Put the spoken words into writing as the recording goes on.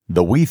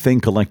The We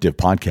Think Collective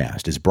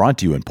podcast is brought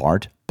to you in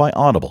part by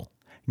Audible.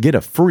 Get a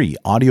free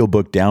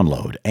audiobook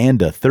download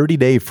and a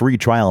 30-day free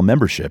trial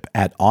membership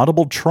at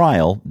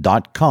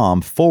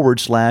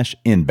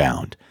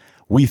audibletrial.com/inbound.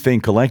 We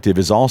Think Collective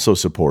is also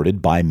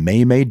supported by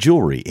May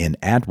Jewelry in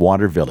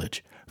Atwater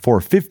Village.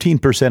 For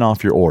 15%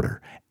 off your order,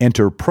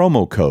 enter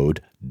promo code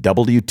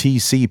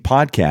WTC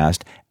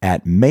Podcast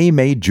at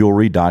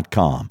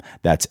maymayjewelry.com.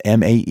 That's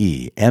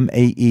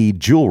MAE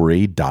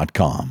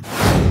jewelry.com.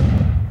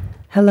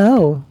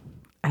 Hello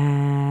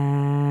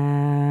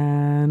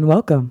and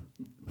welcome.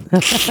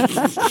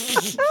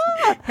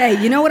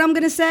 Hey, you know what I'm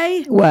going to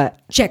say? What?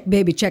 Check,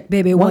 baby,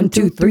 1,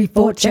 2, 3,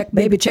 4. Check,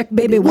 baby,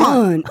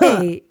 1.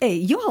 Hey,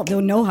 you all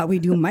don't know how we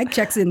do mic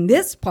checks in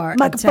this part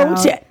Microphone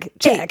of town.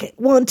 check. Hey,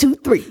 1, 2,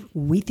 3.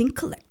 We Think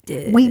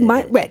Collective. We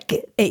might wreck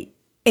it. Hey,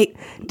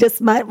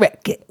 just might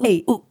wreck it.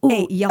 Hey,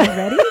 y'all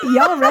ready?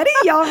 Y'all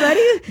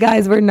ready?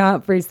 Guys, we're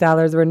not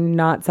freestylers. We're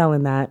not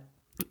selling that.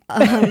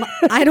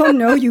 I don't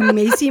know. You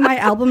may see my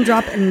album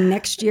drop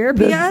next year,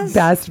 The BS.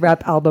 best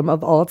rap album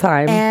of all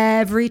time.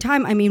 Every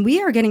time. I mean,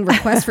 we are getting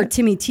requests for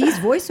Timmy T's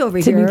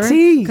voiceover Timmy here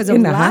T because of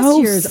in the last house.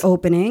 year's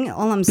opening.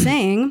 All I'm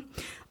saying,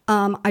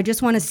 I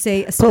just want to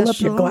say a special... Pull up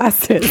your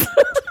glasses.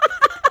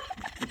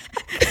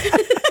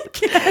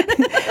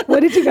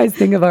 What did you guys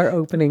think of our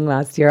opening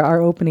last year? Our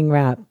opening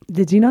rap.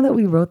 Did you know that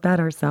we wrote that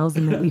ourselves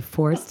and that we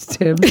forced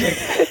Tim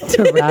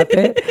to rap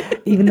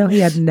it, even though he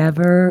had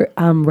never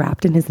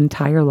rapped in his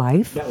entire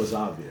life? That was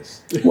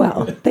obvious.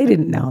 Well, they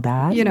didn't know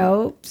that. You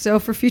know, so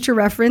for future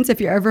reference, if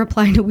you're ever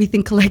applying to We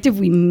Think Collective,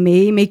 we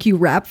may make you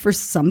rap for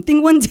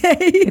something one day.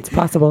 It's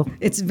possible.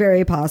 It's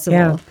very possible.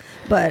 Yeah.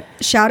 But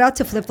shout out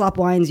to Flip Flop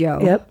Wines, yo.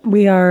 Yep.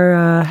 We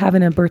are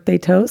having a birthday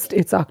toast.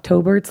 It's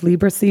October. It's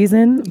Libra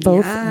season.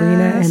 Both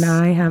Rena and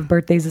I have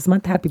birthdays this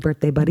month. Happy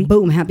birthday, buddy.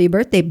 Boom. Happy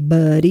birthday,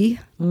 buddy.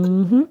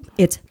 Mm-hmm.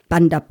 It's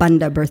Panda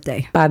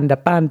birthday.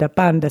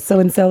 Panda. So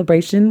in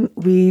celebration,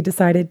 we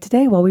decided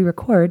today while we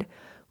record,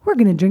 we're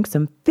going to drink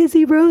some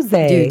fizzy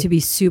rosé. Dude, to be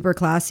super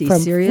classy.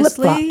 From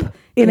Seriously? Flip-Flop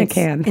in a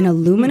can. An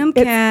aluminum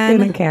can.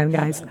 It's in a can,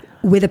 guys.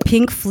 With a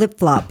pink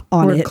flip-flop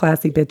on We're it.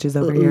 classy bitches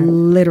over here.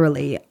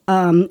 Literally.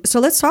 So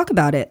let's talk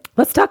about it.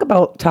 Let's talk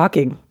about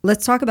talking.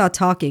 Let's talk about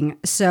talking.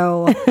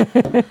 So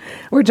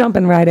We're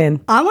jumping right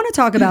in. I want to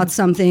talk about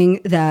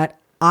something that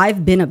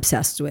I've been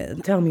obsessed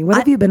with. Tell me, what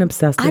have you been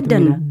obsessed with, I've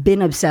Rena?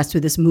 been obsessed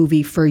with this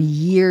movie for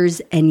years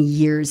and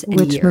years and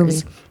Which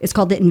years. movie? It's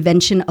called The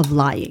Invention of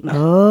Lying.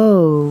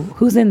 Oh,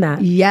 who's in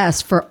that?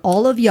 Yes, for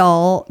all of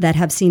y'all that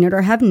have seen it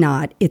or have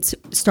not, it's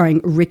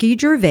starring Ricky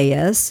Gervais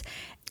How do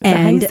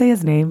and you say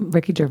his name?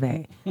 Ricky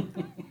Gervais.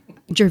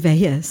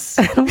 Gervais.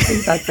 I don't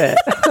think that's it.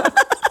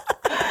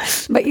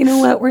 But you know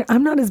what?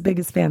 I'm not his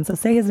biggest fan, so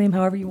say his name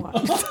however you want.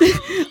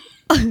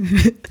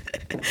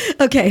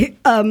 Okay,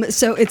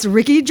 so it's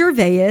Ricky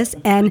Gervais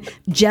and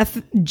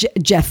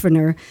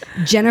Jennifer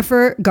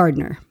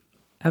Gardner.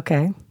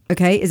 Okay.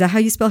 Okay, is that how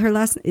you spell her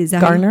last? Is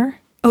that how you- Garner?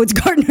 Oh, it's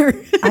Gardner.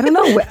 I don't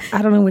know.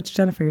 I don't know which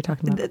Jennifer you're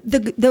talking about.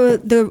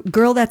 the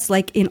girl that's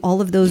like in all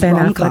of those Ben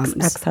rom-coms.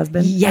 Affleck's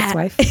ex-husband, Yeah.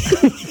 ex-wife.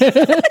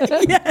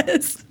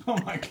 Yes. Oh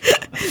my God.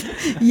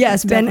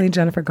 Yes, Definitely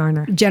Jennifer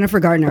Garner. Jennifer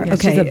Gardner. Yeah,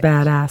 Okay. she's a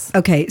badass.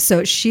 Okay,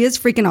 so she is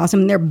freaking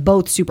awesome. And they're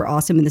both super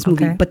awesome in this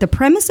movie. Okay. But the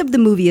premise of the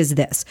movie is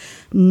this.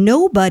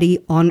 Nobody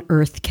on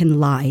earth can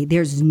lie.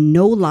 There's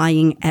no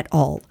lying at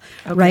all.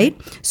 Right?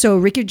 So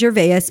Ricky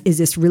Gervais is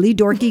this really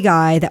dorky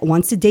guy that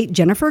wants to date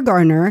Jennifer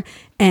Garner.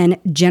 And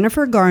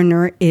Jennifer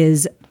Garner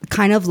is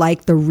kind of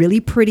like the really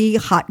pretty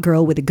hot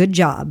girl with a good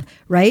job,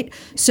 right?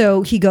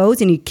 So he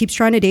goes and he keeps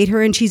trying to date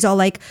her and she's all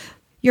like,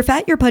 you're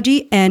fat, you're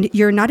pudgy, and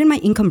you're not in my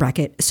income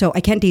bracket, so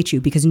I can't date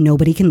you because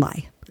nobody can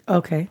lie.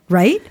 Okay.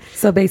 Right?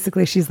 So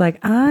basically she's like,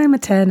 I'm a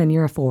 10 and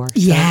you're a 4. So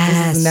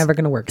Yes. This is never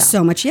going to work out.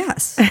 So much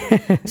yes.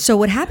 So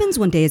what happens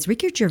one day is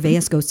Ricky Gervais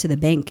goes to the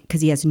bank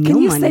because he has no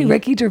Can you money. say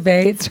Ricky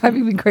Gervais? It's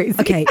driving me crazy.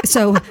 Okay,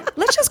 so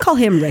let's just call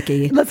him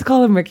Ricky. Let's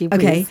call him Ricky,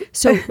 please. Okay,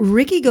 so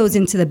Ricky goes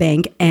into the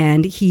bank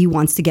and he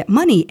wants to get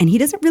money and he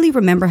doesn't really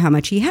remember how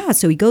much he has.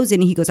 So he goes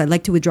in and he goes, I'd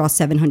like to withdraw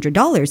 $700.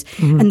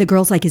 Mm-hmm. And the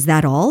girl's like, is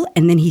that all?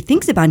 And then he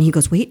thinks about it and he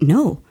goes, wait,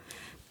 no.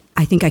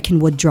 I think I can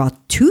withdraw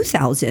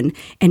 $2,000.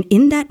 And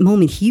in that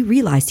moment, he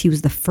realized he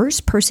was the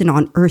first person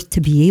on earth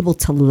to be able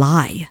to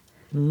lie.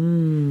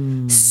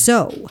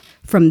 So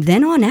from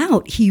then on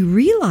out, he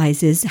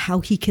realizes how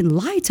he can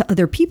lie to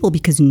other people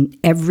because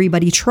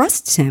everybody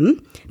trusts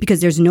him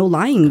because there's no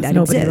lying that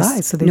Nobody exists.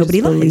 lies, so they Nobody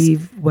just lies.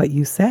 believe what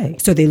you say.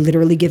 So they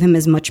literally give him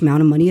as much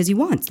amount of money as he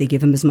wants. They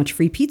give him as much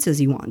free pizza as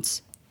he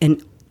wants.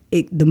 And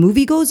the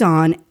movie goes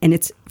on and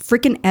it's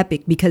freaking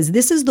epic because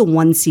this is the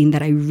one scene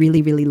that I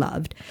really, really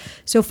loved.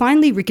 So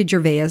finally, Ricky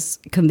Gervais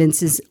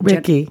convinces...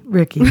 Ricky.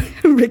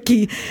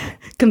 Ricky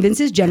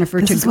convinces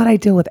Jennifer This to... is what I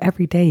deal with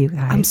every day, you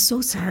guys. I'm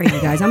so sorry,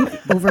 you guys. I'm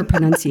over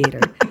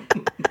pronunciator.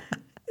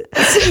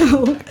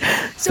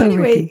 So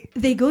anyway, Ricky.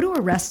 they go to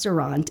a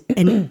restaurant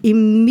and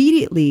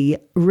immediately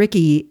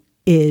Ricky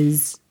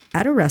is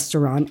at a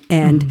restaurant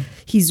and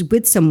he's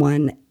with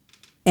someone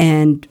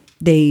and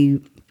they,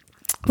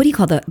 what do you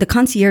call the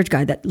concierge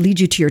guy that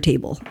leads you to your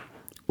table?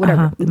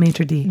 whatever. The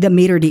maitre d'. The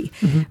maitre d',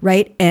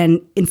 right? And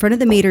in front of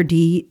the maitre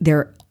d',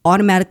 they're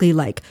automatically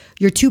like,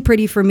 you're too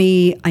pretty for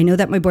me. I know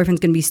that my boyfriend's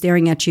going to be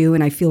staring at you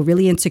and I feel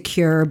really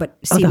insecure, but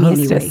seat me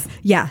hostess. anyway.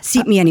 Yeah,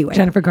 seat me anyway.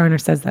 Jennifer Garner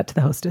says that to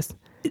the hostess.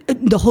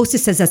 The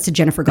hostess says that to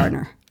Jennifer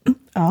Garner.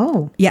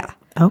 Oh. Yeah.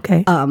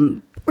 Okay.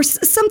 Or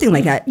something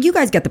like that. You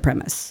guys get the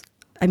premise.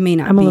 I may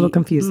not I'm a be- little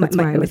confused. That's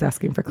why I was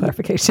asking for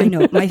clarification. I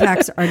know. My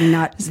facts are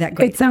not that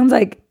great. It sounds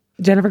like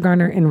Jennifer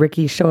Garner and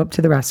Ricky show up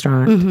to the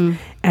restaurant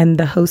and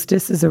the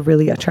hostess is a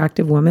really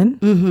attractive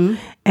woman.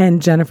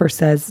 And Jennifer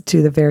says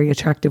to the very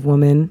attractive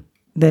woman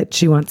that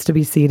she wants to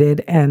be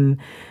seated and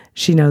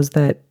she knows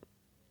that,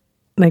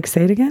 like,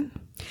 say it again?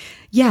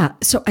 Yeah.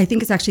 So I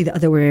think it's actually the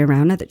other way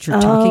around now that you're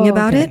talking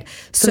about okay. it.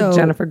 So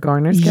Jennifer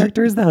Garner's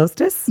character is the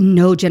hostess?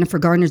 No, Jennifer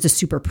Garner's a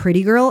super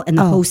pretty girl and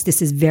the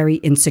hostess is very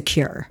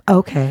insecure.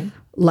 Okay.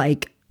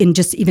 Like in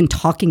just even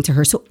talking to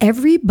her. So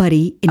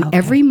everybody in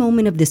every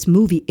moment of this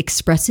movie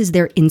expresses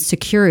their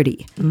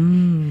insecurity.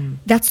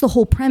 That's the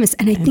whole premise.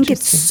 And I think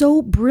it's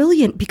so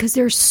brilliant because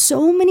there's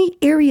so many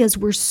areas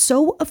we're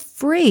so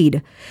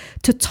afraid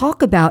to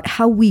talk about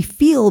how we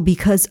feel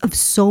because of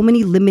so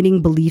many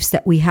limiting beliefs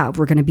that we have.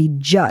 We're going to be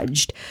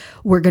judged.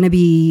 We're going to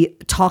be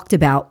talked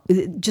about,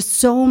 just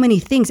so many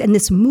things. And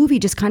this movie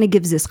just kind of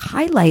gives this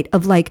highlight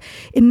of like,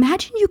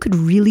 imagine you could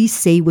really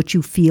say what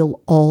you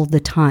feel all the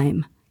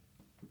time.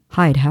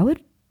 Hyde, how would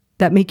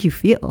that make you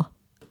feel?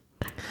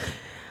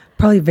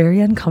 Probably very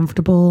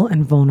uncomfortable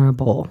and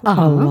vulnerable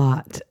a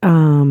lot.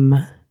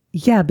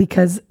 Yeah,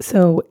 because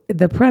so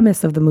the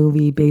premise of the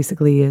movie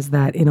basically is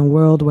that in a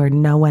world where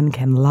no one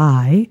can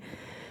lie,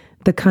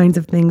 the kinds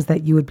of things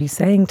that you would be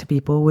saying to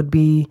people would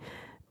be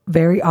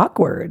very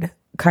awkward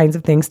kinds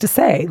of things to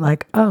say.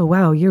 Like, oh,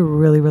 wow, you're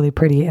really, really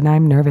pretty and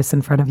I'm nervous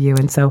in front of you.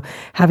 And so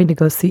having to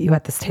go seat you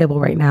at this table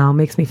right now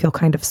makes me feel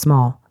kind of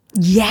small.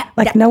 Yeah.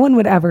 Like no one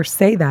would ever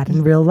say that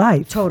in real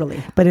life.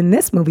 Totally. But in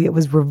this movie, it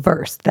was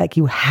reversed. Like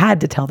you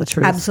had to tell the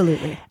truth.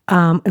 Absolutely.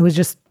 It was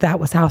just, that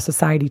was how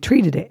society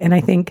treated it. And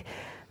I think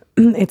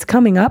it's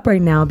coming up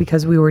right now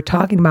because we were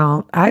talking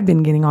about, I've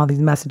been getting all these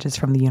messages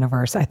from the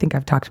universe. I think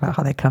I've talked about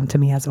how they come to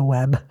me as a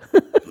web.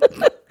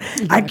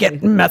 I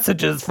get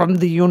messages from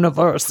the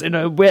universe in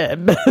a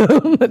web.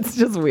 That's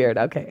just weird.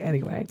 Okay.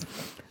 Anyway,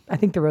 I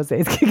think the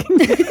rosé is kicking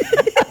me.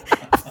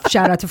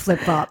 Shout out to Flip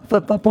Flop.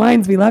 Flip Flop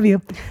Wines, we love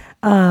you.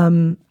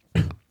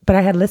 But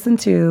I had listened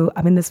to,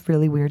 I'm in this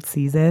really weird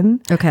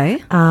season.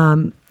 Okay.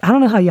 I don't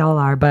know how y'all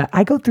are, but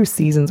I go through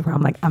seasons where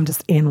I'm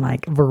just in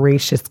like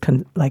voracious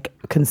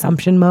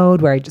consumption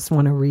mode where I just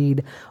want to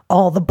read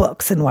all the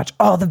books and watch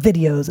all the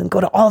videos and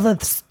go to all the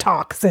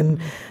talks and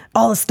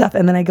all the stuff.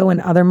 And then I go in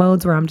other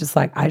modes where I'm just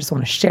like, I just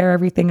want to share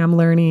everything I'm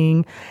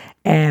learning.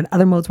 And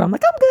other modes where I'm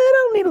like, I'm good. I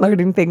don't need to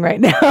learn anything right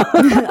now.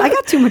 I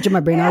got too much in my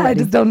brain already. I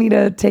just don't need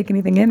to take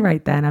anything in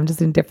right then. I'm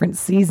just in different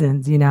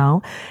seasons, you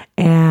know?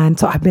 And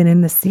so I've been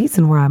in this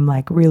season where I'm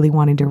like really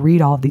wanting to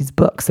read all these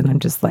books. And I'm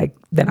just like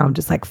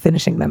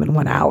finishing them in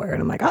 1 hour.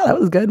 And I'm like, oh, that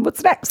was good.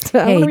 What's next?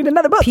 I want to read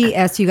another book.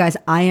 P.S. You guys,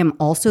 I am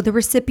also the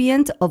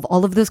recipient of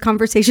all of those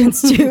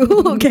conversations too.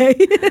 Okay.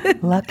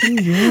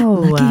 Lucky you.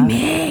 Lucky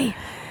me.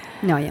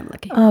 No, I am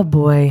lucky. Oh,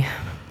 boy.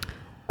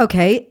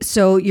 Okay,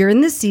 so you're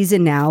in this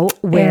season now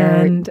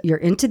where you're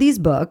into these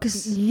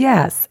books.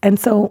 Yes. And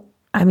so,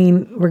 I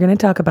mean, we're going to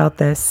talk about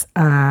this.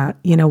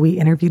 We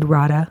interviewed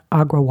Radha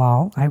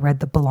Agrawal. I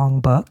read the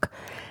Belong book.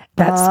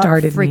 That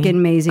started freaking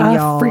amazing,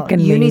 y'all.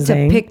 You need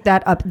to pick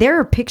that up. There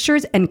are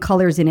pictures and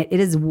colors in it. It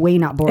is way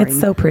not boring. It's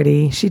so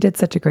pretty. She did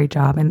such a great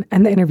job.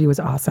 And the interview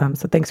was awesome.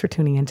 So thanks for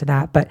tuning into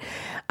that. But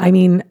I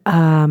mean,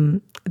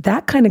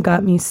 that kind of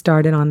got me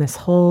started on this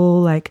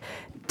whole like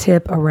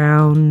tip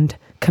around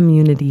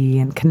community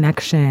and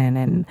connection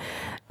and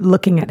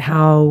looking at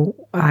how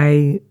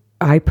I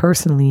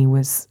personally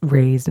was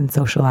raised and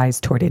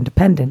socialized toward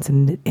independence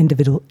and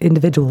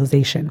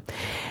individualization.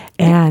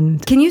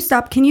 And can you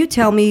stop? Can you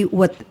tell me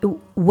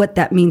what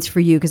that means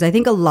for you? Because I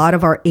think a lot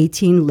of our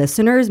 18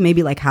 listeners,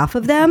 maybe like half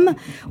of them,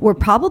 were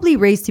probably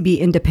raised to be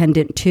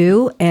independent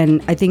too.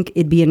 And I think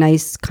it'd be a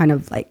nice kind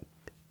of like,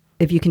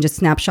 if you can just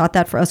snapshot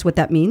that for us, what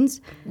that means.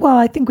 Well,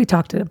 I think we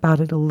talked about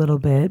it a little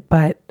bit,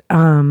 but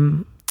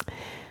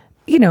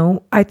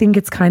I think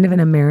it's kind of an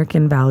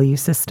American value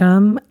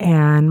system,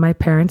 and my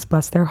parents,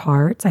 bless their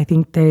hearts, I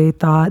think they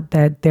thought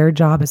that their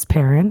job as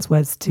parents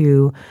was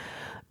to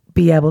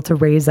be able to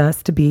raise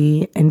us to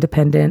be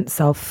independent,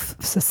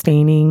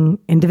 self-sustaining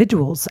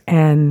individuals.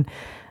 And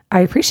I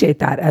appreciate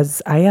that,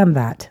 as I am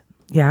that.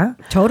 Yeah.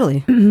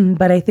 Totally.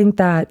 But I think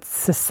that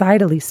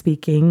societally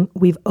speaking,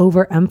 we've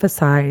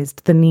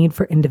overemphasized the need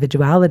for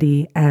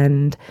individuality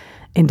and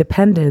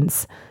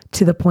independence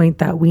to the point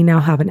that we now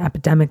have an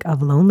epidemic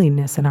of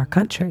loneliness in our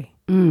country.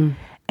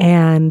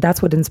 And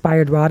that's what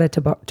inspired Radha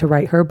to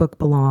write her book,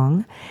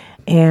 Belong.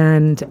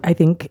 And I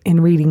think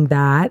in reading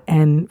that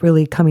and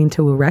really coming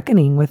to a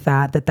reckoning with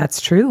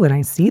that's true. And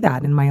I see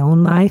that in my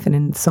own life and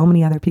in so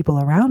many other people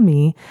around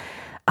me.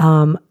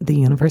 The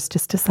universe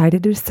just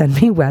decided to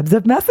send me webs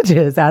of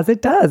messages, as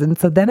it does. And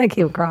so then I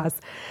came across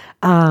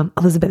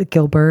Elizabeth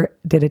Gilbert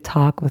did a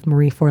talk with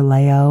Marie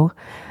Forleo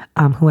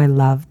who I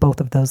love,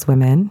 both of those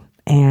women.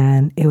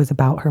 And it was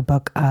about her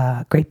book,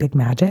 Great Big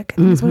Magic.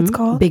 I think is what it's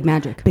called. Big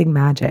Magic. Big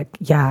Magic.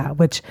 Yeah.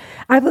 Which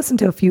I've listened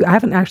to a few. I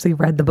haven't actually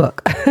read the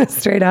book.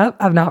 Straight up,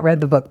 I've not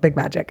read the book, Big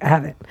Magic. I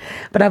haven't.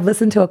 But I've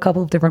listened to a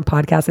couple of different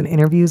podcasts and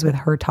interviews with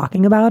her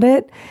talking about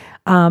it.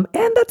 And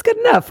that's good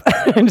enough.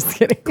 I'm just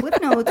kidding.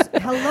 Cliff Notes.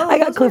 Hello. I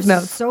got Cliff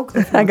Notes. So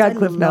Cliff Notes. I got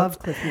Cliff love Notes.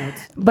 Cliff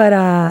Notes.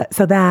 But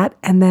so that,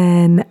 and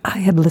then I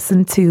had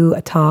listened to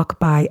a talk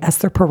by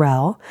Esther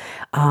Perel.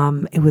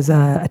 It was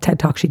a TED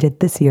Talk she did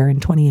this year in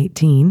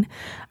 2018.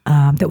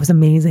 That was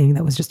amazing.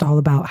 That was just all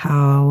about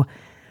how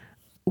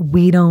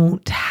we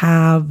don't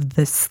have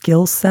the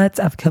skill sets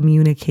of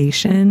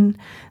communication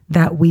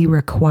that we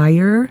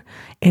require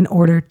in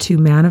order to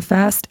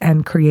manifest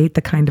and create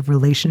the kind of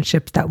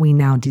relationships that we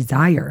now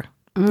desire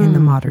in the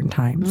modern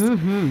times.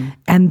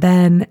 And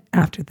then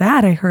after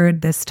that, I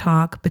heard this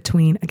talk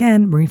between,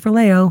 again, Marie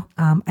Forleo,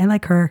 I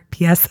like her,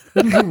 P.S.,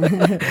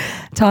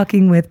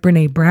 talking with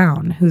Brene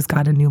Brown, who's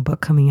got a new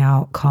book coming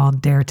out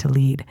called Dare to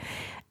Lead.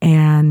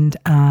 And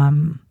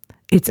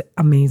it's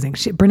amazing.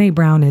 Brene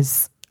Brown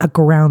is a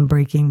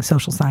groundbreaking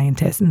social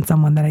scientist and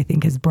someone that I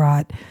think has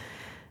brought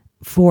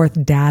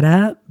forth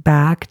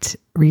data-backed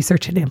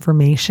research and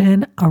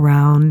information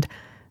around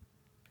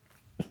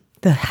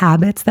the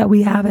habits that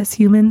we have as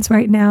humans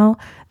right now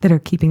that are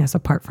keeping us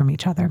apart from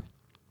each other.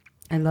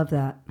 I love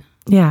that.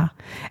 Yeah.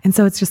 And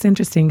so it's just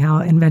interesting how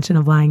invention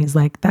of lying is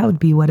like, that would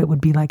be what it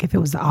would be like if it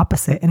was the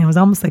opposite. And it was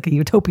almost like a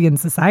utopian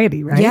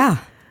society, right? Yeah.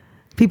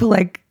 People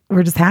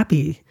were just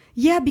happy.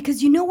 Yeah,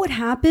 because you know what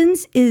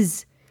happens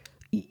is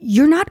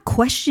you're not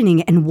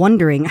questioning and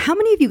wondering. How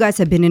many of you guys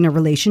have been in a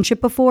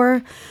relationship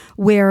before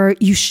where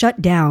you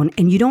shut down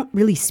and you don't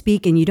really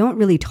speak and you don't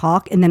really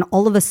talk, and then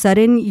all of a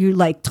sudden you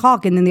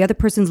talk, and then the other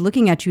person's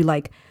looking at you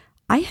like,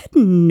 I had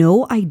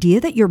no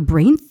idea that your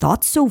brain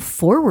thought so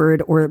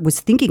forward or was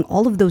thinking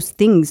all of those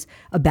things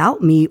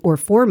about me or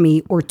for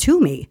me or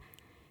to me.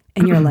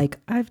 And you're like,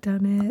 I've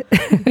done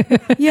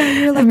it. yeah,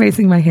 you're like, I'm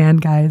raising my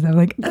hand, guys. I'm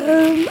like,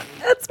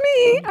 that's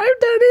me. I've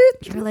done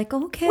it. you're like,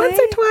 okay. Once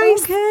or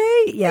twice.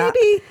 Okay. Yeah.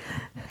 Maybe.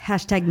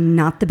 Hashtag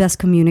not the best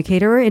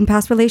communicator in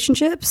past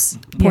relationships.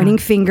 Pointing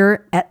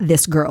finger at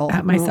this girl.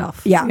 At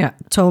myself. Yeah. Yeah.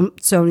 So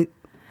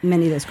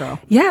many this girl.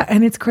 Yeah.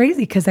 And it's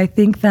crazy because I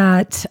think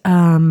that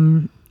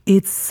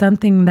it's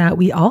something that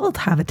we all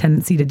have a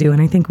tendency to do.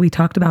 And I think we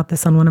talked about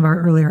this on one of our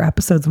earlier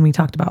episodes when we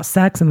talked about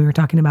sex, and we were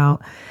talking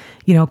about,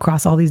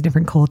 across all these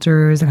different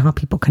cultures and how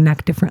people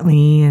connect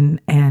differently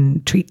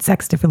and treat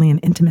sex differently and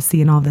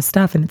intimacy and all this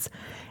stuff. And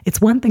it's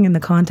one thing in the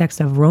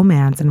context of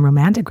romance and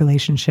romantic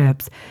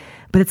relationships,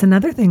 but it's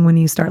another thing when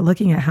you start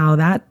looking at how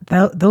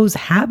those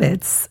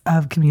habits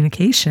of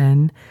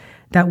communication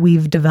that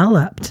we've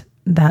developed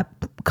that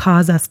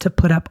cause us to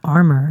put up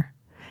armor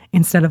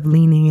instead of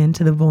leaning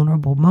into the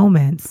vulnerable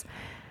moments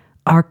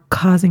are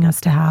causing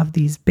us to have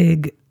these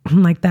big,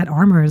 like that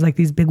armor is like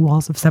these big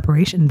walls of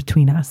separation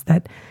between us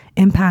that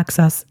impacts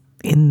us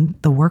in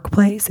the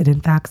workplace. It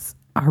impacts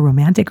our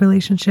romantic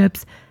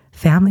relationships,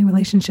 family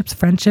relationships,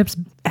 friendships,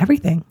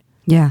 everything.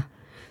 Yeah.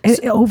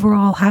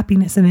 Overall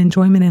happiness and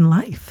enjoyment in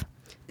life.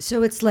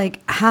 So it's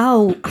like,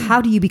 how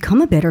do you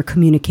become a better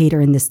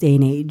communicator in this day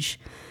and age?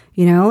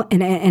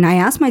 And I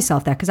ask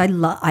myself that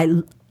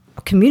because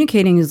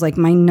communicating is like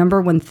my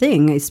number one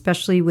thing,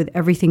 especially with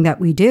everything that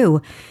we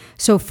do.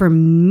 So for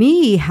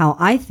me, how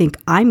I think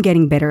I'm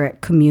getting better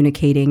at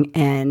communicating,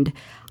 and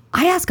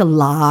I ask a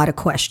lot of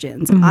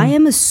questions. I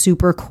am a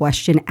super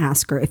question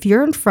asker. If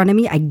you're in front of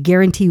me, I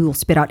guarantee you will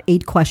spit out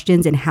 8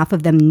 questions, and half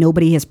of them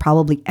nobody has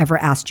probably ever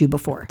asked you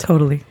before.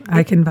 Totally.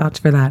 I can vouch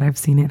for that. I've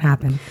seen it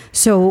happen.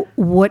 So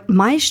what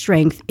my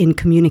strength in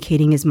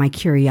communicating is my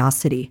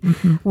curiosity.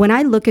 When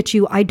I look at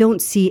you, I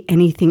don't see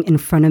anything in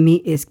front of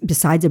me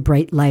besides a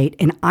bright light,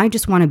 and I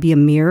just want to be a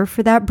mirror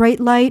for that bright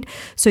light.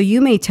 So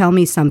you may tell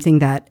me something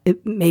that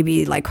it may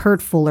be like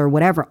hurtful or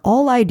whatever.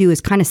 All I do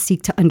is kind of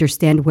seek to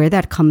understand where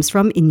that comes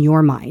from in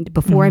your mind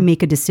before I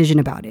make a decision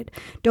about it.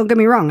 Don't get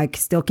me wrong, I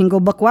still can go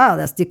buck wild.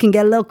 I still can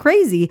get a little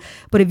crazy.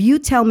 But if you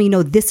tell me,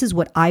 no, this is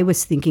what I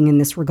was thinking in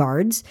this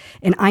regards,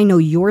 and I know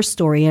your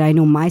story and I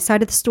know my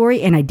side of the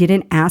story, and I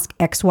didn't ask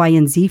X, Y,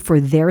 and Z for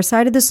their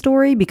side of the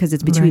story because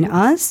it's between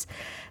us,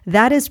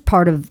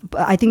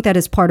 I think that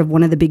is part of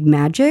one of the big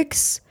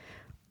magics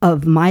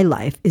of my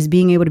life, is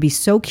being able to be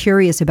so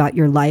curious about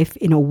your life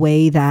in a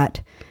way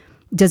that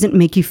doesn't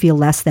make you feel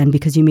less than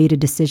because you made a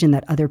decision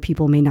that other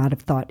people may not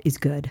have thought is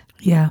good.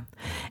 Yeah.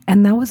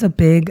 And that was a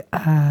big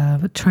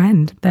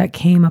trend that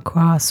came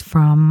across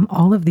from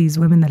all of these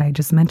women that I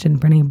just mentioned,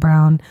 Brene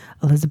Brown,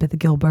 Elizabeth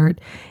Gilbert,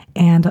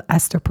 and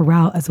Esther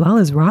Perel, as well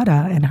as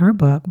Radha in her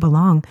book,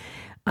 Belong.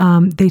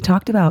 They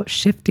talked about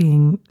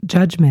shifting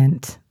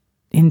judgment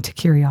into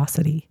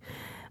curiosity.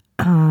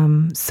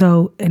 And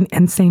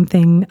same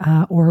thing,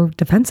 or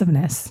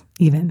defensiveness,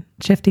 even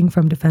shifting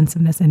from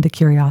defensiveness into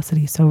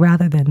curiosity. So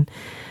rather than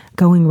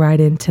going right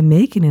into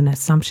making an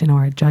assumption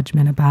or a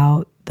judgment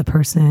about the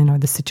person or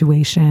the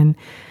situation,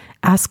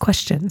 ask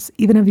questions,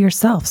 even of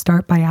yourself.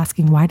 Start by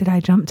asking, why did I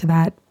jump to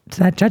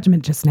that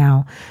judgment just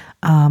now?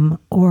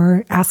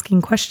 or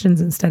asking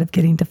questions instead of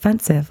getting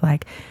defensive.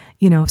 Like,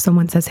 if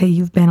someone says, hey,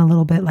 you've been a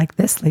little bit like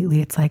this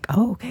lately, it's like,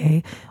 oh,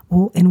 okay.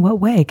 Well, in what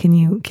way? Can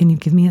you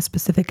give me a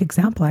specific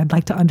example? I'd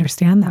like to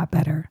understand that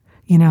better.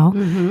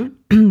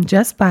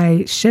 Just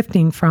by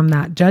shifting from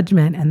that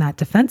judgment and that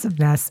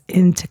defensiveness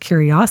into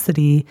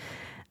curiosity,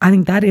 I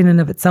think that in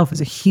and of itself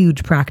is a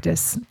huge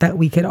practice that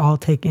we could all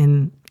take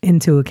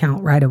into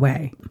account right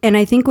away. And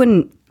I think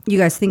when you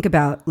guys think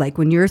about, like,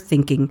 when you're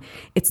thinking,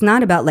 it's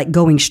not about like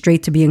going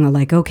straight to being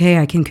like, okay,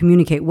 I can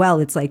communicate well.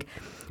 It's like,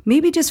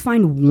 maybe just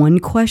find one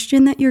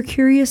question that you're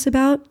curious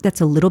about that's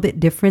a little bit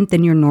different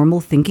than your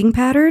normal thinking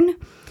pattern.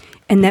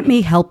 And that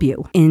may help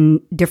you in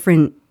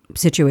different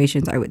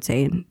situations, I would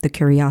say, in the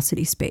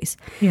curiosity space.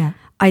 Yeah.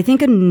 I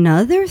think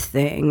another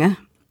thing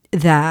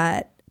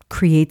that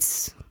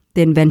creates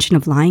the invention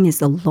of lying is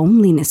the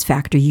loneliness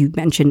factor you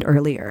mentioned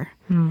earlier.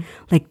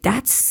 Like,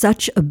 that's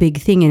such a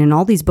big thing. And in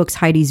all these books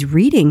Heidi's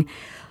reading,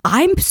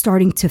 I'm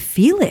starting to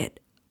feel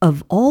it,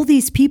 of all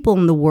these people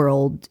in the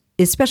world.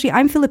 Especially,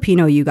 I'm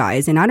Filipino, you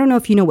guys, and I don't know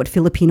if you know what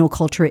Filipino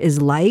culture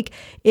is like.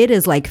 It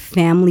is like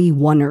family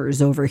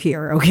oneers over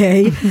here,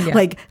 okay? Yeah.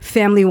 Like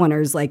family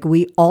oneers. Like,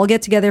 we all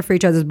get together for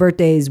each other's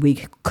birthdays,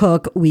 we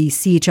cook, we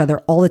see each other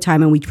all the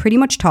time, and we pretty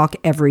much talk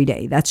every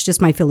day. That's just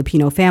my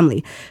Filipino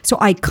family. So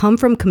I come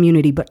from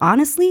community, but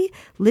honestly,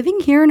 living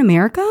here in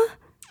America,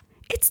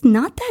 it's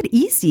not that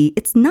easy.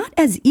 It's not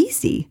as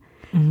easy.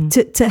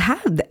 To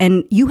have,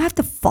 and you have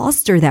to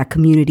foster that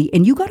community,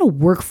 and you got to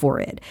work for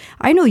it.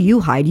 I know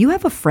you, Heidi, you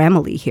have a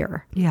family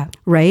here. Yeah.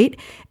 Right?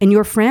 And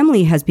your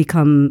family has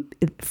become,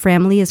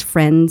 family is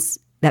friends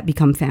that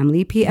become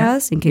family,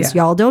 PS, in case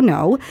y'all don't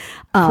know.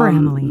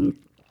 Family.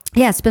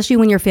 Yeah, especially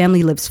when your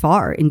family lives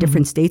far in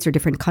different states or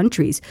different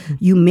countries.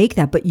 You make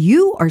that, but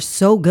you are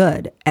so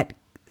good at,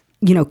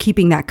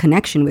 keeping that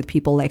connection with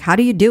people. Like, how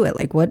do you do it?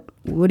 Like, what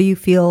do you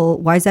feel,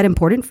 why is that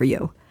important for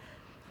you?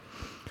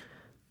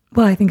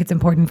 Well, I think it's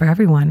important for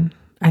everyone.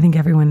 I think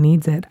everyone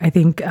needs it. I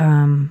think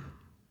sometimes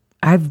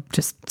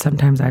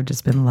I've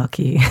just been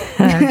lucky.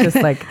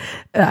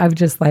 I've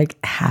just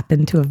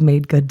happened to have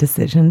made good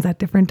decisions at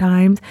different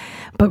times.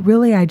 But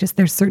really,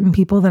 there's certain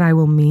people that I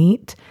will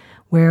meet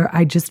where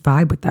I just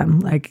vibe with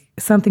them. Like,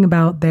 something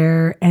about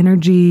their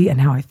energy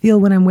and how I feel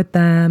when I'm with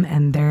them,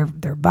 and their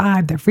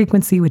vibe, their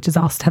frequency, which is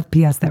all stuff,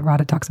 PS, that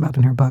Radha talks about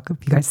in her book.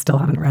 If you guys still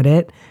haven't read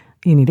it,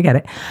 you need to get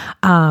it.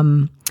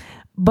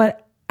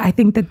 But I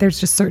think that there's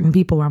just certain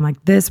people where I'm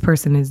like, this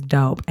person is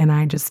dope. And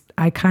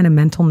I kind of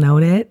mental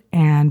note it.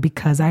 And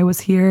because I was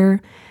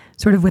here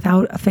sort of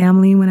without a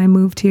family when I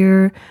moved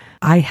here,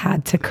 I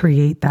had to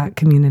create that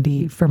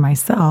community for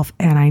myself.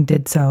 And I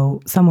did so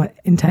somewhat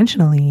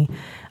intentionally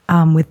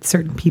with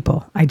certain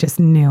people. I just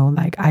knew,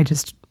 I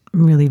just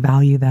really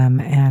value them.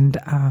 And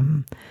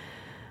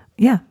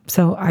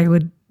so I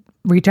would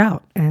reach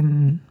out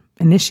and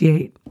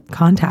initiate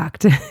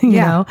contact, you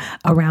know,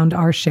 around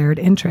our shared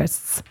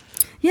interests.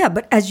 Yeah,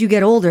 but as you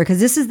get older, because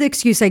this is the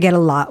excuse I get a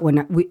lot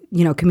when we,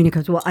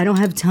 communicate. Well, I don't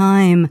have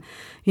time.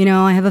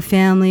 I have a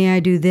family. I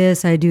do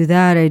this. I do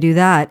that. I do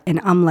that. And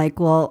I'm like,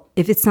 well,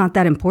 if it's not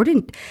that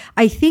important,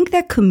 I think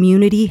that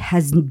community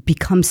has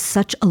become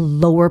such a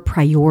lower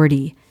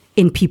priority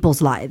in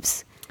people's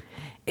lives.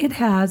 It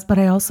has, but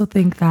I also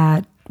think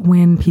that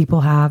when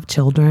people have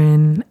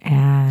children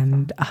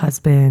and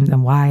husbands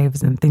and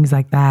wives and things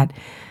like that,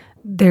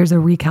 there's a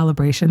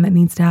recalibration that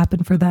needs to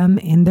happen for them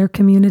in their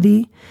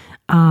community.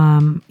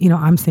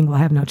 I'm single, I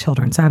have no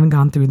children, so I haven't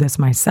gone through this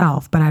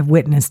myself, but I've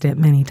witnessed it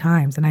many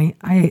times, and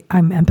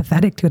I'm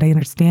empathetic to it. I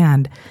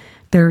understand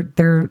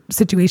their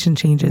situation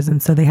changes,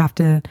 and so they have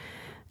to,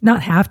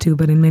 not have to,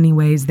 but in many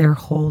ways, their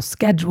whole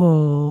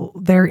schedule,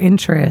 their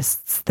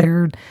interests,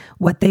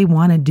 what they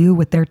want to do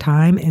with their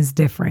time is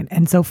different.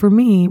 And so for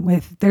me,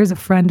 there's a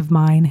friend of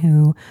mine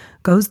who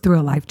goes through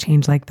a life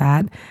change like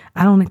that,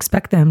 I don't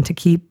expect them to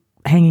keep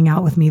hanging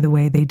out with me the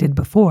way they did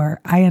before.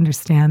 I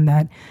understand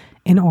that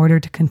in order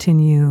to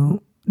continue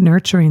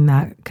nurturing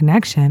that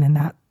connection and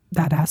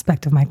that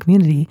aspect of my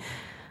community,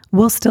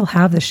 we'll still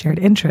have the shared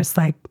interests.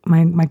 Like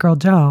my girl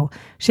Jo,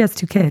 she has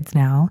 2 kids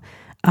now.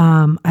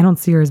 I don't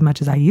see her as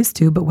much as I used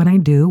to, but when I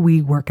do,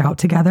 we work out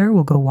together.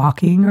 We'll go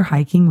walking or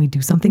hiking. We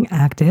do something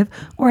active,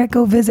 or I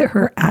go visit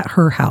her at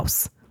her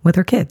house with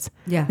her kids.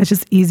 Yeah. It's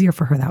just easier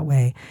for her that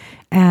way.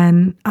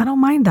 And I don't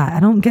mind that. I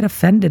don't get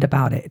offended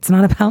about it. It's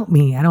not about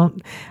me.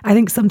 I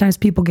think sometimes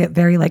people get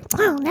very like,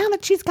 oh, now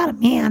that she's got a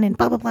man and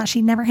blah, blah, blah,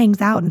 she never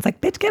hangs out. And it's like,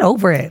 bitch, get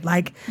over it.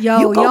 Like,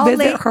 you go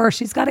visit her.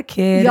 She's got a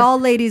kid. Y'all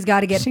ladies got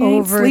to get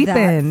over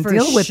that for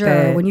Deal with sure.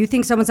 it. When you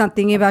think someone's not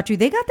thinking about you,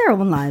 they got their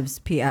own lives,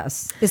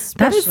 PS.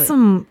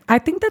 Especially. I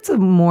think that's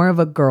more of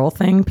a girl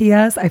thing,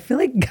 PS. I feel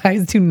like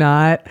guys do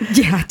not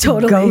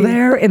go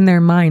there in their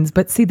minds.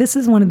 But see, this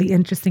is one of the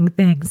interesting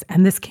things.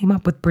 And this came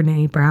up with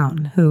Brene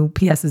Brown, who,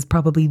 PS, is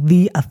probably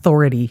the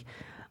authority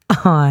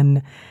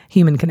on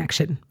human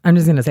connection. I'm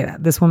just going to say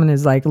that. This woman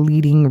is like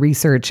leading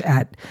research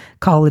at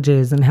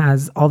colleges and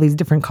has all these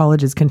different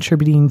colleges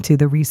contributing to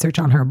the research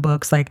on her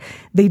books. Like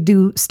they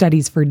do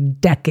studies for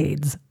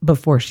decades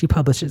before she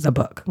publishes a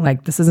book.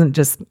 Like this isn't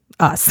just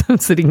us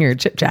sitting here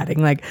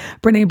chit-chatting. Like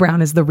Brene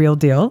Brown is the real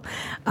deal.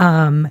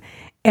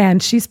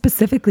 And she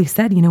specifically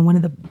said, you know, one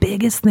of the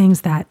biggest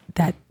things that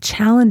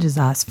challenges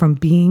us from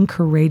being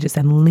courageous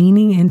and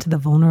leaning into the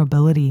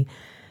vulnerability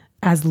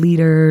as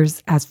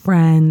leaders, as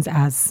friends,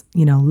 as,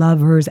 you know,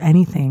 lovers,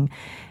 anything,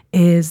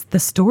 is the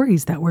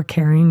stories that we're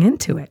carrying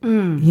into it,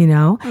 you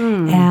know?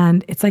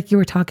 And it's like you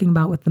were talking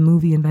about with the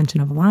movie Invention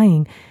of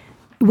Lying.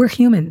 We're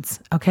humans,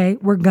 okay?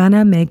 We're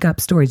gonna make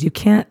up stories. You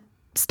can't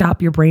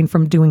stop your brain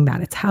from doing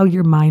that. It's how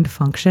your mind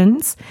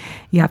functions.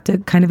 You have to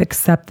kind of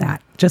accept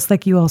that. Just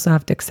like you also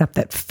have to accept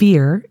that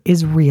fear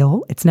is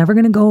real. It's never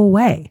going to go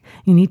away.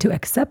 You need to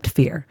accept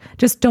fear.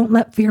 Just don't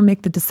let fear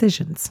make the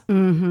decisions. You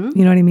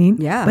know what I mean?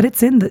 Yeah. But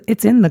it's in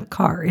the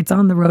car. It's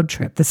on the road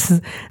trip. This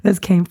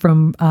came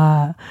from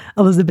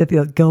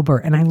Elizabeth Gilbert,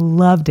 and I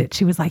loved it.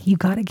 She was like, you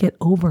got to get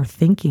over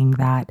thinking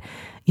that,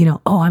 you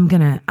know, oh, I'm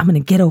gonna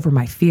get over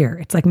my fear.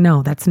 It's like,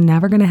 no, that's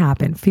never gonna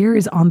happen. Fear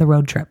is on the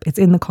road trip. It's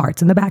in the car.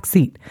 It's in the back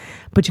seat.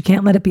 But you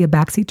can't let it be a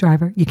backseat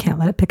driver. You can't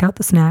let it pick out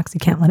the snacks. You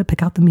can't let it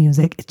pick out the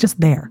music. It's just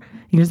there.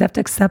 You just have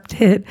to accept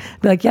it.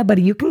 Be like, yeah,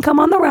 buddy, you can come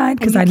on the ride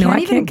because I know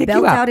I can't kick you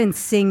out. Belt out and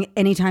sing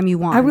anytime you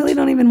want. I really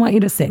don't even want you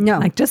to sing. No.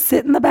 Like just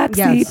sit in the back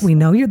seat. We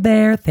know you're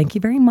there. Thank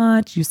you very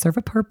much. You serve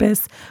a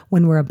purpose.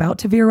 When we're about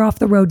to veer off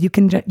the road, you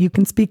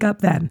can speak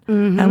up then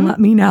and let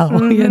me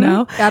know, you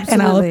know? Absolutely.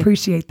 And I'll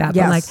appreciate that.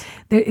 Yes.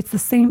 But like, it's the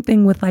same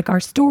thing with like our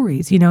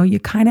stories. You know, you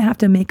kind of have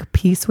to make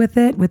peace with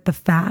it, with the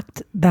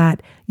fact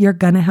that you're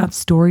going to have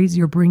stories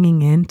you're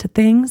bringing into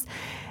things.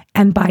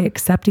 And by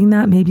accepting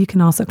that, maybe you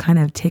can also kind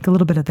of take a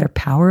little bit of their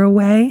power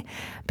away,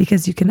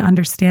 because you can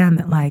understand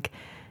that, like,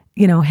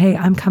 you know, hey,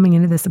 I'm coming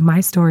into this. My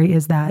story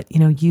is that,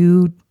 you know,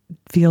 you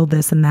feel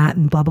this and that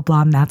and blah, blah,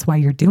 blah. And that's why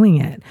you're doing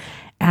it.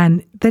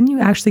 And then you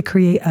actually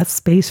create a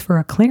space for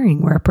a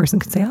clearing where a person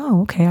can say,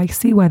 oh, okay, I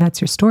see why that's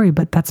your story,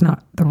 but that's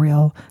not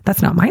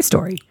my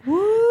story. Woo.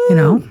 You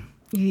know?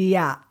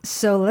 Yeah.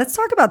 So let's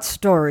talk about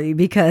story,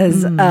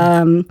 because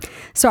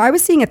so I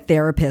was seeing a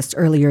therapist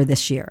earlier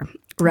this year,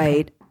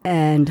 right? Okay.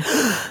 And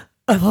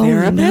a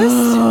therapist?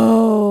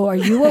 No. Are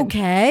you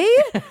okay?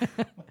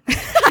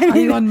 Are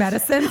you on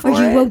medicine for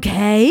Are you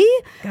okay?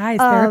 Guys,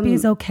 therapy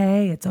is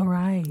okay. It's all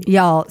right.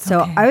 Y'all,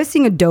 so I was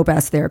seeing a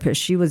dope-ass therapist.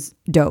 She was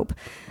dope.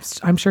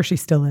 I'm sure she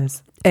still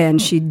is.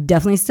 And she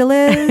definitely still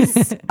is.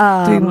 Do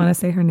you want to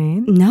say her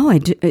name? No, I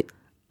do.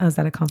 Oh, is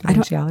that a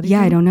confidentiality?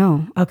 I don't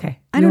know. Okay.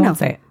 I don't know.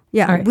 Say it.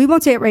 Yeah, right. We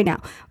won't say it right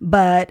now.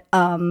 But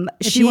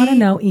if you want to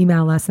know,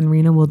 email us, and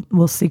Rena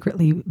will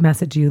secretly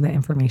message you the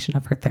information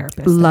of her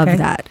therapist. Love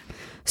that.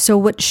 So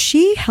what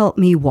she helped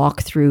me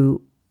walk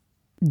through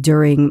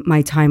during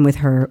my time with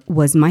her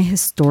was my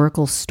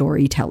historical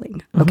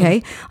storytelling.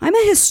 Okay. I'm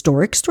a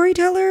historic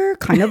storyteller,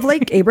 kind of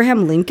like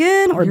Abraham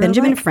Lincoln or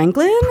Benjamin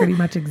Franklin. Pretty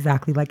much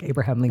exactly like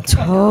Abraham Lincoln.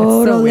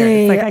 Totally. It's so weird.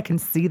 It's like I can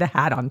see the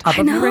hat on top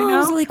of you right now. I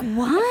was like,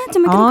 what?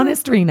 Am I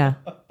Honest Rena.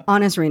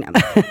 Honest Rena.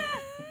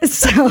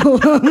 So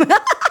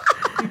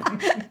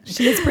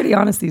she is pretty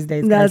honest these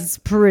days. That's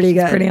pretty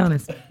good. She's pretty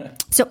honest.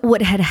 So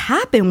what had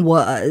happened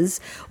was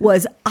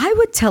I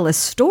would tell a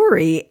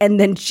story, and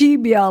then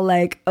she'd be all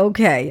like,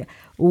 okay,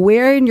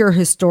 where in your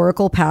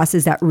historical past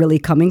is that really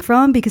coming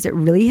from? Because it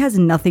really has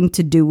nothing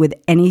to do with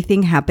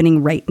anything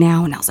happening right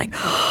now. And I was like,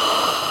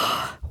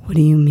 what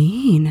do you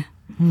mean?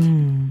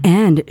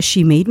 And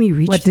she made me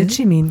reach. What did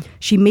she mean?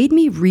 She made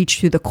me reach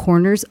through the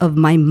corners of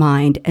my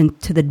mind and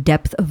to the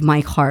depth of my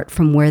heart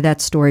from where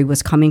that story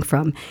was coming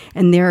from.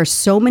 And there are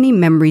so many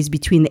memories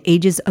between the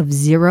ages of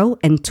 0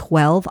 and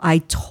 12 I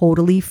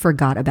totally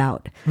forgot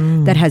about.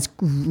 That has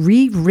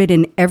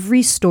rewritten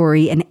every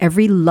story and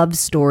every love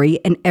story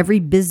and every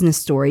business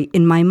story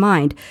in my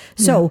mind.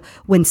 So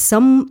when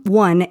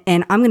someone,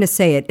 and I'm going to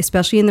say it,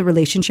 especially in the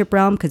relationship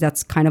realm, because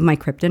that's kind of my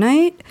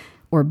kryptonite,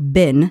 or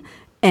been,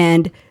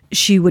 and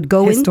she would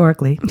go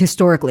historically,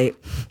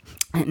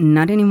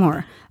 not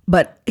anymore,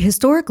 but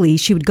historically,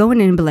 she would go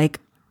in and be like,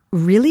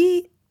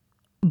 really?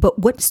 But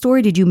what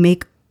story did you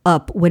make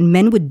up when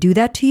men would do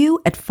that to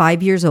you at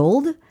 5 years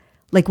old?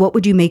 Like, what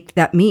would you make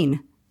that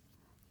mean?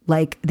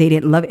 Like, they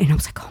didn't love it. And I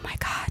was like, oh my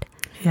God.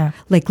 Yeah.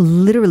 Like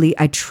literally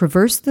I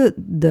traversed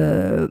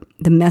the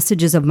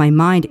messages of my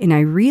mind, and I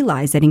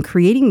realized that in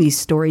creating these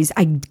stories,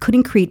 I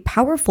couldn't create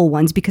powerful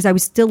ones because I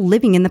was still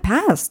living in the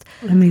past.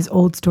 And these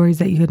old stories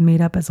that you had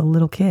made up as a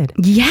little kid.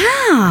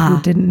 Yeah.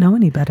 Who didn't know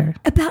any better.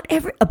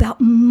 About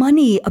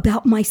money,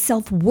 about my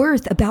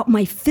self-worth, about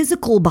my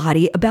physical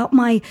body, about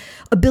my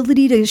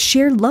ability to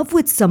share love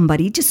with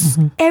somebody, just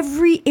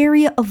every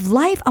area of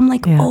life. I'm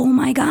like, oh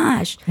my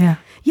gosh. Yeah.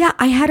 Yeah,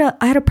 I had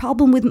a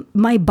problem with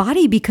my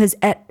body because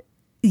at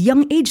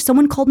young age,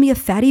 someone called me a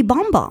fatty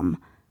bomb.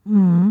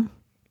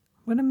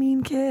 What a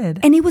mean kid.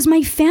 And it was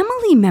my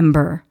family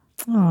member.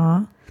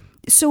 Aw.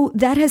 So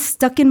that has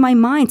stuck in my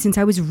mind since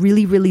I was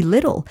really, really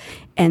little.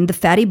 And the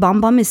fatty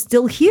bomb is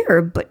still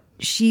here, but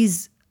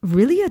she's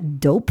really a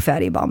dope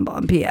fatty bum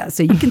bum. P.S.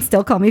 So you can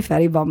still call me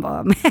fatty bum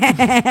bum.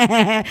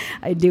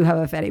 I do have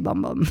a fatty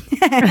bum bum.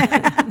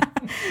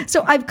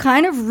 So I've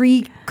kind of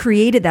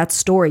recreated that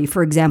story,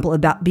 for example,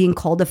 about being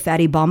called a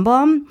fatty bum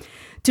bum,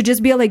 to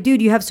just be like,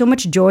 dude, you have so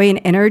much joy and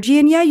energy.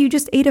 And yeah, you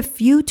just ate a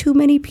few too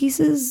many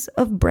pieces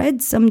of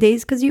bread some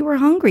days because you were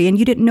hungry and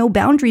you didn't know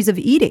boundaries of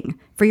eating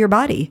for your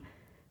body.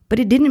 But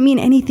it didn't mean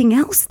anything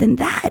else than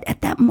that at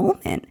that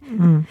moment.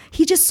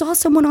 He just saw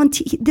someone on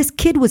TV. This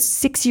kid was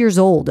 6 years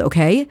old,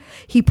 okay?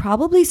 He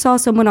probably saw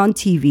someone on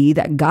TV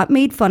that got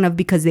made fun of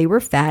because they were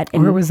fat.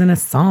 Or it was in a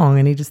song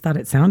and he just thought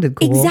it sounded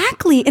cool.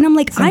 Exactly. And I'm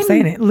like, So I'm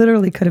saying it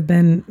literally could have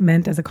been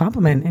meant as a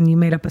compliment and you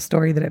made up a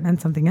story that it meant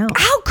something else.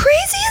 how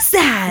crazy is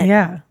that?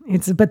 Yeah,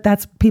 but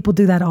that's people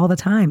do that all the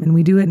time, and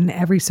we do it in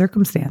every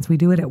circumstance. We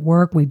do it at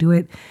work. We do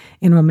it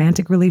in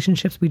romantic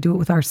relationships. We do it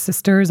with our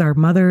sisters, our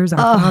mothers,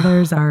 our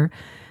fathers,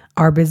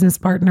 our business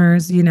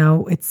partners. You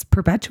know, it's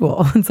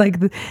perpetual. It's like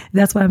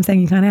that's why I'm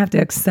saying you kind of have to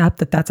accept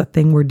that that's a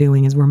thing we're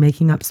doing. Is we're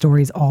making up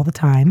stories all the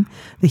time.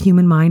 The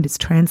human mind is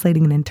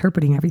translating and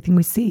interpreting everything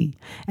we see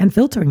and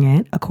filtering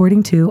it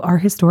according to our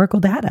historical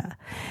data.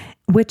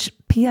 Which,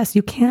 P.S.,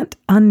 you can't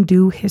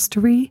undo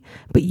history,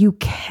 but you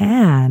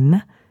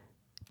can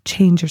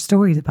change your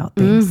stories about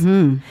things.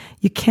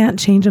 You can't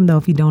change them, though,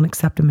 if you don't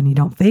accept them and you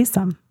don't face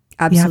them.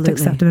 Absolutely. You have to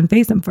accept them and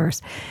face them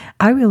first.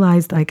 I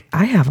realized, like,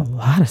 I have a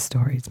lot of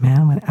stories,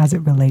 man, as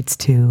it relates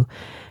to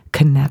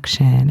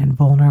connection and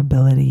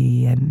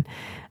vulnerability. And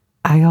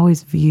I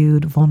always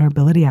viewed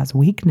vulnerability as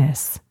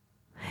weakness.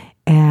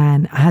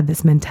 And I had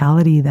this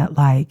mentality that,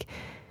 like,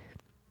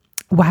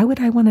 why would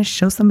I want to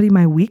show somebody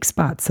my weak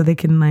spots so they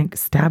can like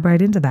stab right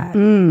into that?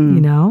 You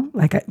know,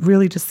 like it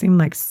really just seemed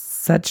like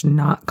such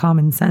not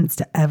common sense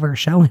to ever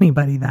show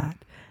anybody that.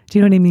 Do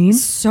you know what I mean?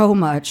 So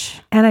much.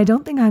 And I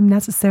don't think I'm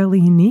necessarily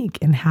unique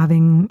in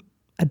having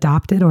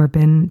adopted or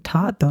been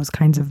taught those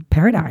kinds of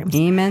paradigms.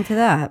 Amen to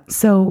that.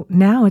 So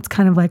now it's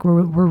kind of like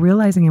we're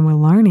realizing and we're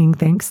learning,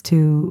 thanks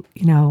to,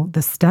 you know,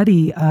 the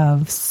study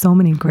of so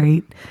many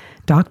great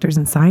doctors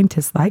and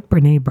scientists like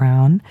Brene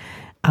Brown,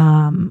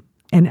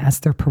 and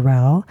Esther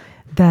Perel,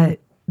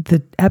 that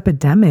the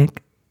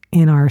epidemic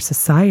in our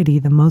society,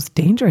 the most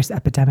dangerous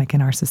epidemic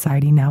in our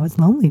society now is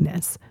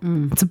loneliness.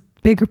 It's a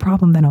bigger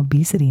problem than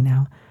obesity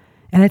now.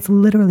 And it's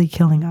literally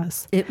killing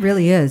us. It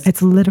really is.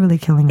 It's literally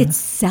killing It's us.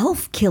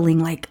 self-killing,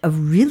 like a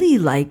really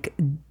like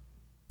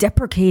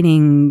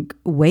deprecating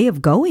way of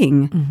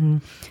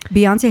going.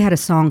 Beyonce had a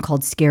song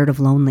called Scared of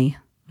Lonely.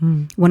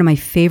 One of my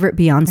favorite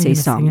Are you Beyonce gonna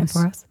songs. sing it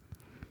for us?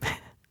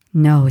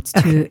 No, it's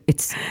too.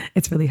 It's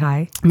really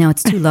high. no,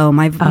 it's too low.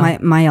 My I could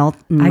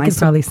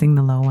probably sing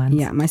the low ones.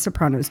 yeah, my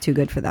soprano is too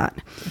good for that.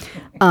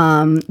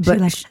 But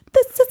like,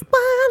 this is why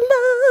I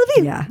love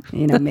you. yeah,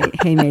 you know,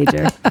 hey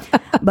major.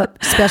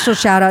 But special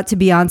shout out to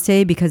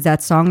Beyonce, because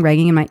that song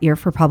rang in my ear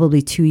for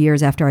probably 2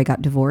 years after I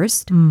got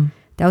divorced.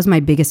 That was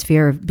my biggest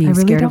fear of being I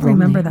really scared don't of lonely.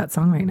 remember that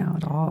song right now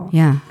at all.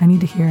 Yeah, I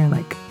need to hear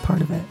like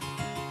part of it.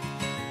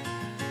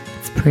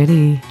 It's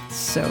pretty.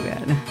 so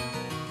good.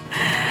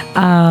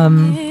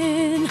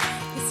 And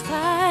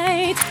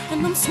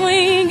I'm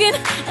swinging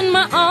and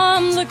my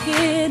arms are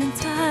getting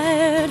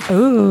tired.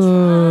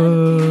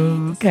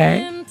 Ooh,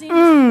 okay.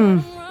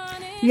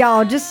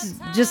 Y'all just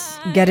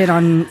get it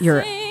on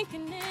your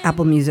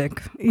Apple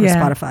Music or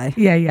Spotify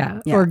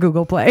Yeah. Or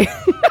Google Play.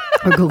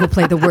 or Google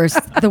Play. The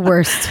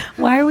worst.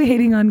 Why are we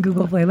hating on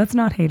Google Play? Let's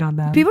not hate on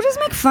them. People just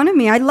make fun of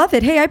me. I love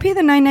it. Hey, I pay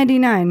the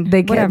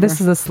 $9.99.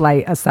 This is a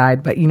slight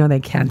aside, but you know they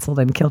canceled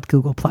and killed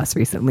Google Plus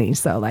recently,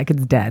 so like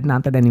it's dead.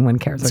 Not that anyone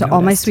cares. So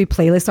all my sweet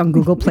playlists on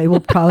Google Play will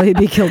probably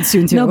be killed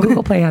soon too. No,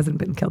 Google Play hasn't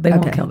been killed. They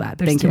won't Okay. kill that.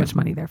 There's Thank too you. much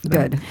money there for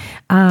them.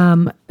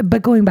 Good.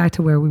 But going back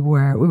to where we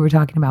were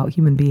talking about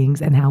human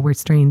beings and how we're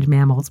strange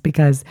mammals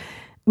because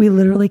we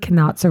literally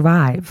cannot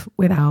survive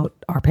without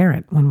our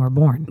parent when we're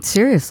born.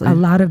 Seriously. A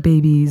lot of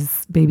baby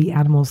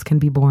animals can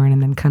be born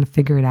and then kind of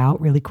figure it out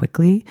really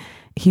quickly.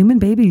 Human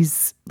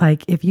babies,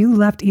 like if you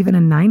left even a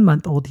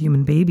 9-month-old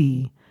human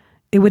baby,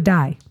 it would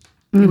die.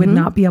 It would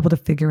not be able to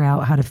figure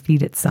out how to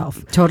feed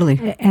itself.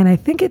 Totally. And I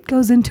think it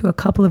goes into a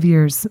couple of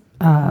years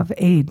of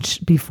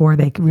age before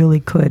they really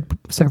could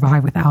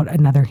survive without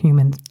another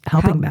human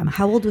helping them.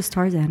 How old was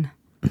Tarzan?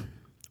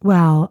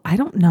 Well, I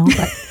don't know,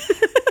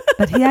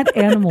 but he had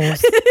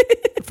animals.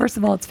 First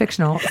of all, it's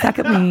fictional.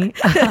 Secondly,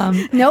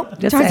 Nope.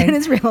 just Tarzan saying.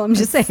 is real. I'm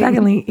just saying.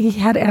 Secondly, he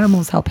had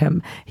animals help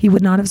him. He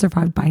would not have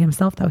survived by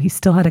himself, though. He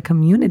still had a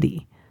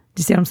community. Do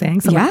you see what I'm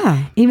saying? So like,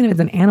 Yeah. even if it's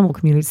an animal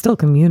community, it's still a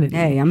community.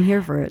 Hey, I'm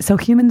here for it. So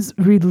humans,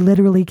 we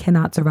literally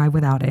cannot survive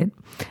without it.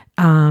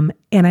 And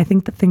I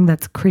think the thing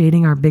that's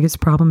creating our biggest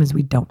problem is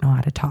we don't know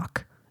how to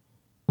talk.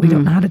 We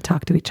don't know how to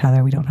talk to each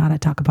other. We don't know how to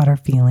talk about our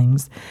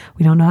feelings.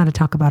 We don't know how to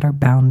talk about our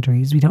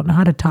boundaries. We don't know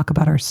how to talk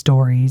about our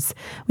stories.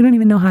 We don't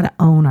even know how to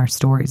own our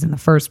stories in the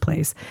first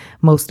place,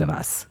 most of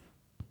us.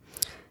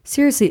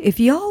 Seriously, if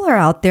y'all are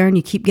out there and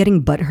you keep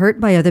getting butthurt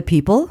by other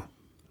people,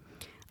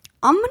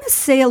 I'm going to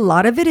say a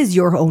lot of it is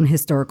your own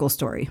historical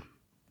story.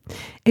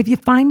 If you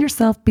find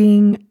yourself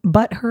being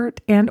butthurt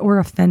and or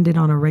offended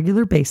on a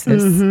regular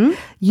basis,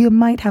 you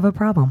might have a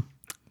problem.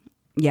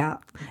 Yeah.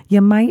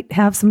 You might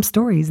have some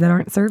stories that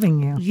aren't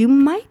serving you. You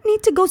might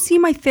need to go see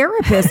my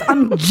therapist.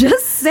 I'm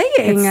just saying.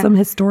 It's some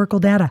historical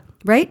data.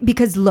 Right?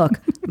 Because look,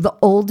 the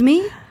old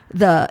me,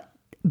 the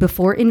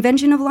before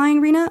invention of lying,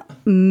 Rena,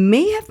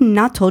 may have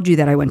not told you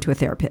that I went to a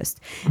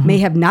therapist, may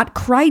have not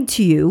cried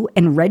to you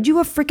and read you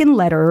a freaking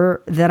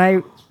letter that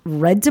I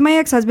read to my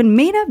ex-husband,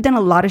 may have done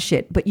a lot of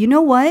shit. But you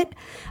know what?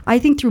 I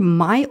think through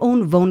my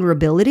own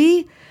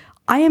vulnerability,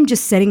 I am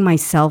just setting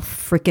myself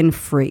freaking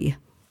free.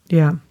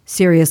 Yeah.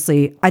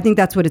 Seriously, I think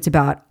that's what it's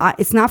about.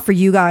 It's not for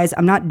you guys.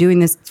 I'm not doing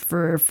this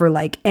for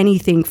like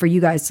anything for you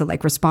guys to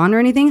like respond or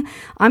anything.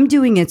 I'm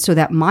doing it so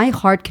that my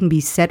heart can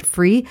be set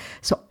free,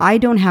 so I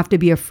don't have to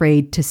be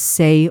afraid to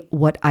say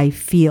what I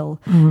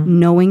feel,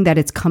 knowing that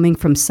it's coming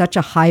from such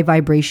a high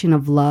vibration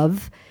of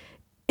love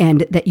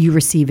and that you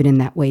receive it in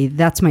that way.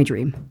 That's my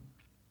dream.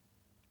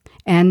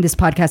 And this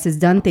podcast is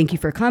done. Thank you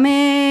for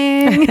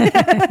coming.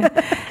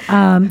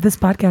 This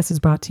podcast is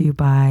brought to you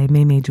by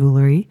May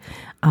Jewelry,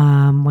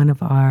 one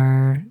of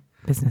our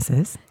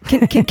businesses.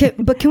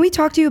 But can we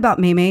talk to you about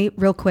May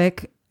real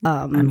quick?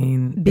 I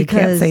mean, they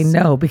can't say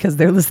no because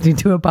they're listening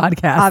to a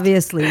podcast.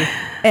 Obviously.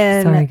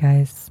 And sorry,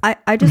 guys.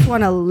 I just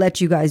want to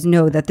let you guys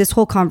know that this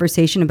whole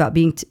conversation about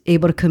being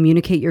able to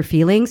communicate your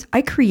feelings,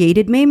 I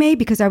created May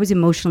because I was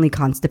emotionally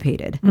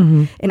constipated.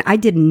 And I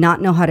did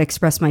not know how to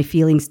express my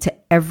feelings to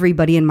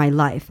everybody in my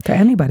life. To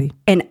anybody.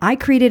 And I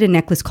created a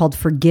necklace called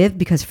Forgive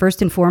because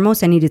first and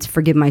foremost, I needed to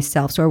forgive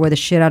myself. So I wore the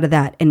shit out of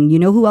that. And you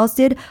know who else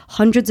did?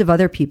 Hundreds of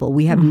other people.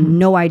 We have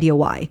no idea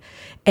why.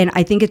 And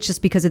I think it's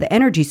just because of the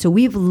energy. So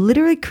we've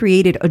literally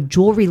created a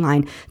jewelry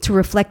line to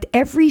reflect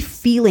every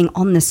feeling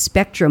on the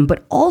spectrum,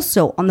 but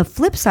also on the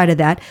flip side of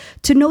that,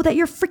 to know that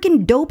you're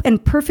freaking dope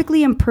and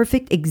perfectly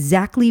imperfect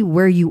exactly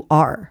where you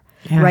are.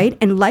 Yeah. Right?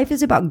 And life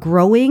is about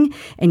growing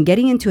and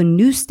getting into a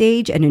new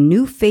stage and a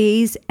new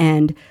phase.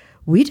 And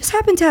we just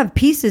happen to have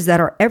pieces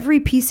that are every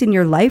piece in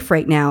your life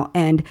right now.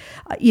 And,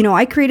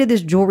 I created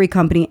this jewelry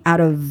company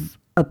out of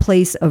a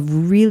place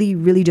of really,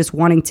 really just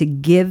wanting to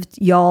give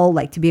y'all,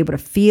 like, to be able to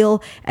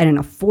feel at an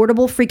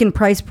affordable freaking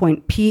price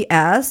point.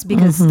 PS,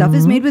 because stuff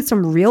is made with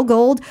some real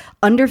gold,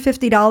 under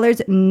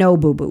 $50. No,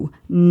 boo-boo.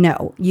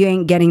 No, you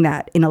ain't getting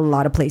that in a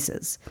lot of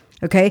places.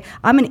 Okay.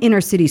 I'm an inner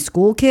city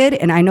school kid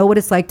and I know what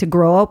it's like to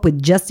grow up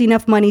with just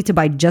enough money to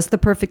buy just the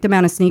perfect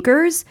amount of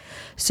sneakers.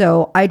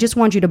 So I just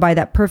want you to buy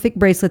that perfect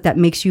bracelet that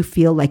makes you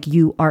feel like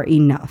you are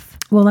enough.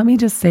 Well, let me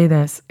just say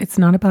this. It's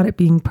not about it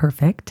being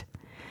perfect,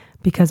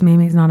 because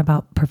May is not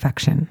about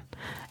perfection.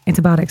 It's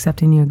about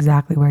accepting you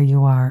exactly where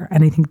you are.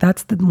 And I think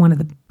that's one of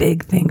the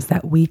big things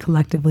that we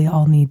collectively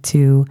all need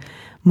to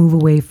move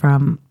away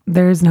from.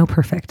 There is no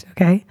perfect,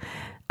 okay?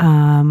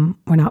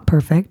 We're not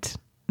perfect.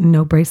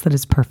 No bracelet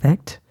is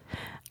perfect.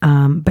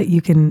 But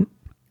you can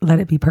let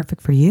it be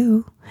perfect for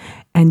you,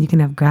 and you can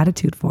have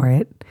gratitude for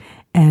it,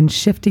 and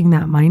shifting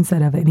that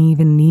mindset of any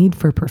even need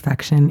for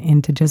perfection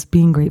into just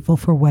being grateful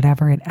for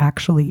whatever it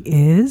actually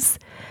is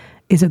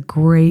a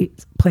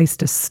great place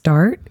to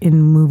start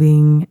in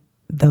moving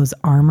those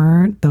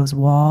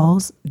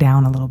walls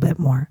down a little bit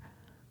more.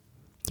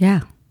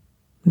 Yeah.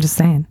 I'm just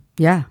saying.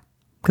 Yeah.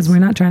 Because we're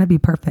not trying to be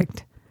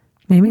perfect.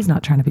 Mimi's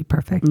not trying to be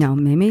perfect. No,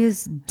 Mimi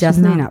is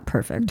definitely not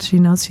perfect. She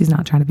knows she's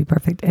not trying to be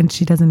perfect, and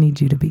she doesn't need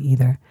you to be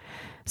either.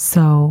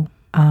 So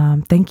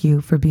thank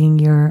you for being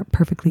your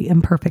perfectly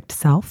imperfect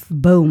self.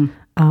 Boom.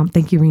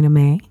 Thank you, Rena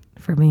May,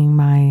 for being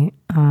my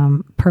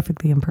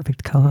perfectly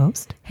imperfect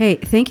co-host. Hey,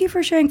 thank you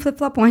for sharing Flip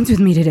Flop Wines with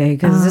me today,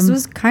 because this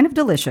was kind of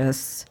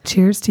delicious.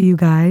 Cheers to you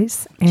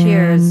guys.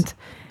 Cheers.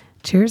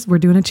 Cheers. We're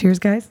doing a cheers,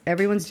 guys.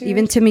 Everyone's, cheers.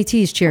 Even Timmy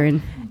T's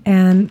cheering.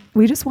 And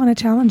we just want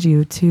to challenge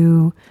you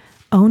to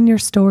own your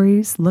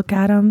stories, look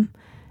at them,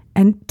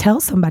 and tell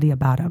somebody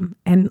about them,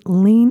 and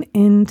lean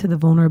into the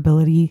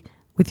vulnerability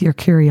with your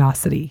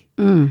curiosity.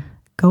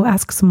 Go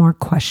ask some more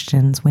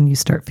questions when you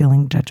start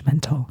feeling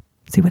judgmental.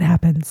 See what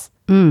happens.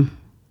 Yes,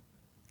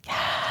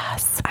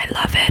 I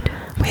love it.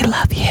 We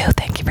love you.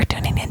 Thank you for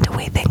tuning in to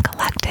We Think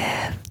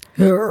Collective.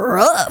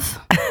 Rough.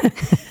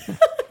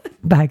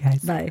 Bye,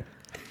 guys. Bye.